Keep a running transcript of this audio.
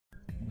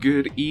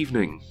Good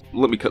evening.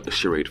 Let me cut the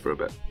charade for a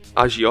bit.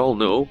 As you all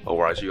know,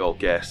 or as you all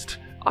guessed,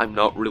 I'm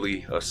not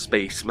really a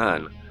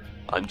spaceman.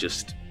 I'm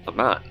just a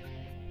man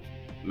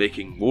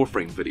making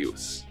Warframe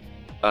videos.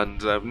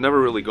 And I've never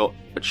really got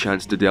a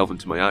chance to delve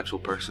into my actual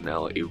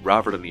personality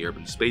rather than the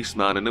urban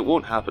spaceman, and it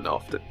won't happen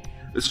often.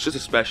 This is just a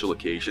special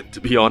occasion,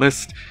 to be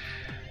honest.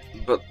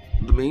 But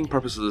the main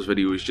purpose of this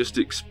video is just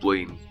to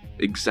explain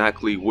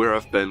exactly where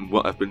I've been,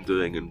 what I've been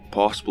doing, and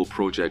possible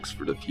projects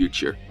for the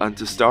future. And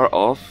to start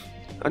off,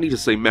 I need to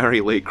say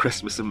Merry Late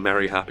Christmas and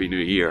Merry Happy New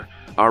Year.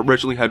 I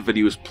originally had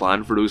videos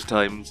planned for those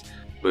times,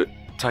 but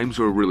times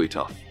were really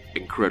tough,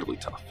 incredibly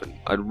tough, and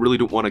I really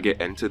don't want to get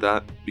into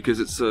that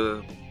because it's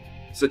a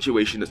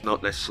situation that's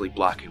not necessarily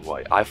black and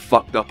white. I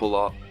fucked up a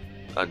lot,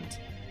 and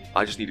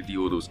I just need to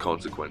deal with those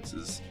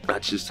consequences.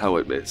 That's just how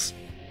it is.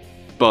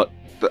 But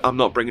I'm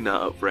not bringing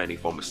that up for any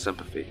form of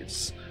sympathy.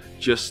 It's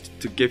just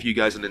to give you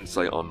guys an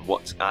insight on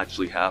what's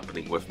actually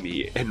happening with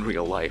me in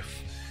real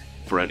life,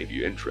 for any of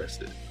you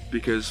interested.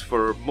 Because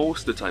for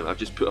most of the time I've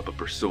just put up a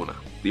persona.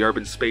 The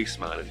urban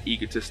spaceman, an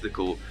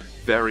egotistical,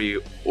 very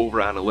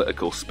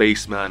over-analytical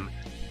spaceman.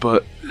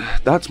 But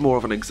that's more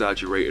of an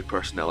exaggerated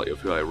personality of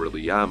who I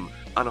really am.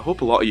 And I hope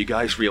a lot of you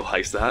guys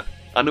realise that.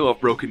 I know I've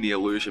broken the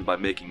illusion by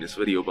making this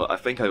video, but I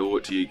think I owe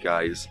it to you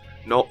guys.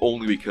 Not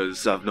only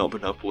because I've not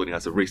been uploading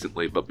as of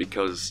recently, but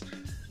because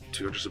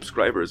 200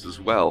 subscribers as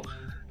well.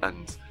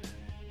 And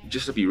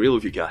just to be real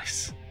with you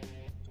guys,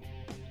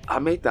 I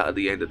made that at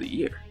the end of the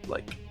year.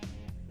 Like,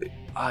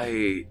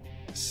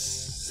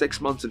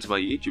 6 months into my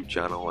YouTube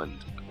channel and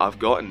I've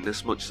gotten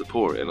this much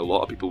support, and a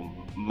lot of people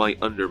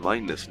might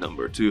undermine this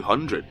number,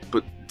 200,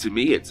 but to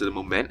me it's a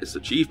momentous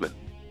achievement.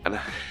 And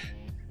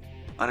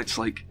it's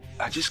like,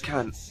 I just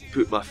can't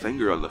put my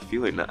finger on the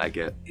feeling that I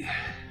get,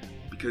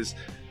 because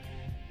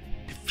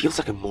it feels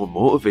like I'm more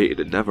motivated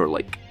than ever.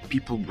 Like,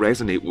 people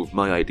resonate with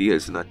my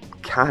ideas and I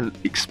can't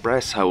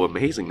express how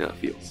amazing that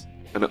feels.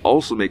 And it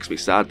also makes me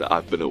sad that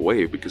I've been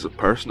away because of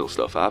personal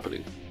stuff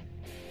happening.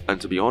 And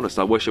to be honest,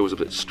 I wish I was a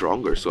bit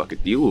stronger so I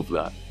could deal with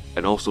that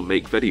and also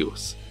make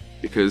videos.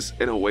 Because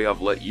in a way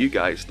I've let you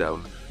guys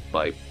down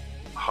by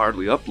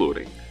hardly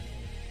uploading.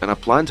 And I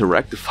plan to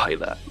rectify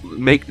that.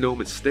 Make no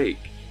mistake.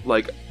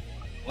 Like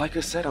I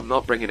said, I'm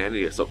not bringing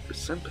any of this up for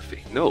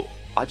sympathy. No,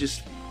 I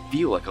just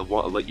feel like I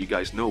want to let you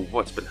guys know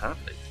what's been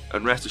happening.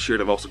 And rest assured,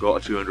 I've also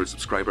got a 200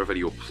 subscriber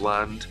video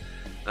planned.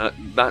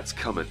 That's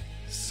coming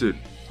soon.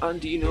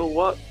 And do you know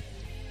what?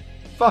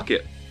 Fuck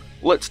it.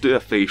 Let's do a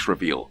face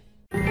reveal.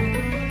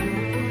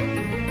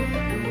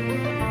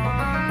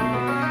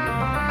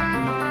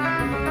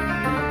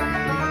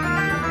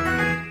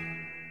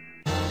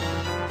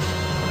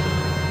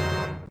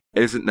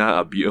 Isn't that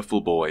a beautiful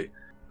boy?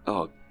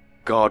 Oh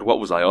god, what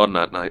was I on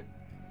that night?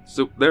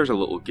 So there's a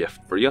little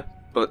gift for you,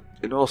 but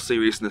in all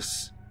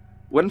seriousness,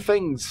 when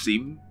things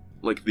seem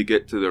like they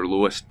get to their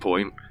lowest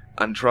point,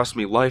 and trust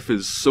me, life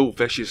is so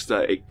vicious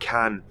that it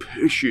can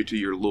push you to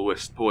your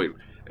lowest point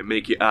and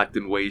make you act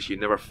in ways you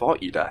never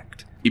thought you'd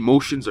act.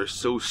 Emotions are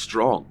so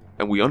strong,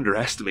 and we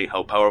underestimate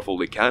how powerful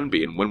they can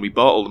be, and when we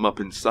bottle them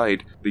up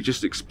inside, they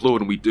just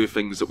explode and we do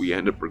things that we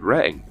end up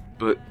regretting.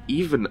 But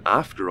even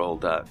after all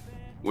that,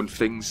 when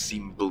things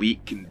seem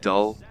bleak and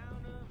dull,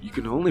 you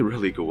can only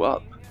really go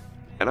up.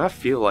 And I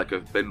feel like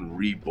I've been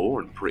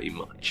reborn pretty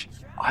much.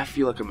 I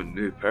feel like I'm a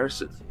new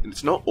person. And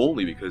it's not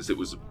only because it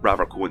was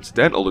rather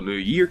coincidental the new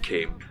year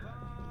came,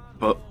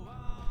 but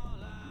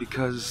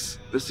because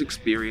this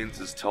experience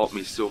has taught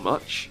me so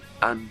much,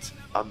 and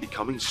I'm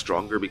becoming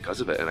stronger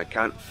because of it, and I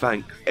can't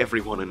thank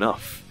everyone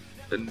enough.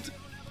 And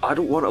I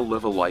don't want to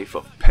live a life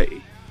of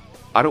pity.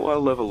 I don't want to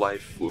live a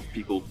life with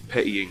people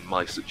pitying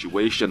my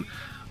situation.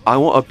 I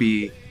want to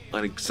be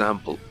an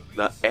example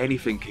that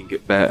anything can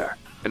get better,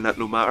 and that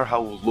no matter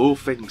how low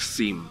things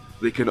seem,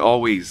 they can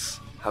always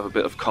have a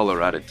bit of colour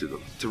added to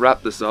them. To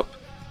wrap this up,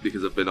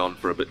 because I've been on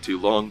for a bit too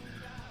long,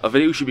 a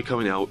video should be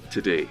coming out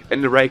today,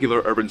 in the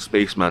regular Urban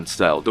Spaceman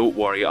style. Don't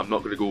worry, I'm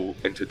not going to go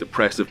into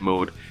depressive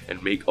mode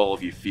and make all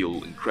of you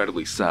feel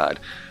incredibly sad.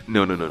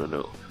 No.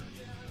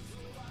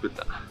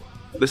 But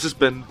this has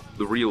been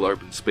the real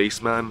Urban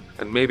Spaceman,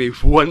 and maybe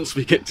once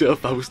we get to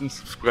 1,000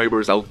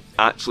 subscribers I'll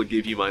actually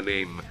give you my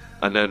name,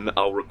 and then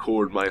I'll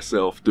record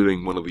myself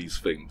doing one of these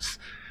things.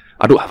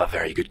 I don't have a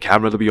very good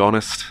camera, to be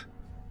honest,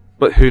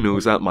 but who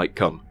knows, that might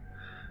come.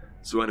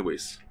 So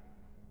anyways,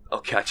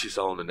 I'll catch you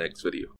all in the next video.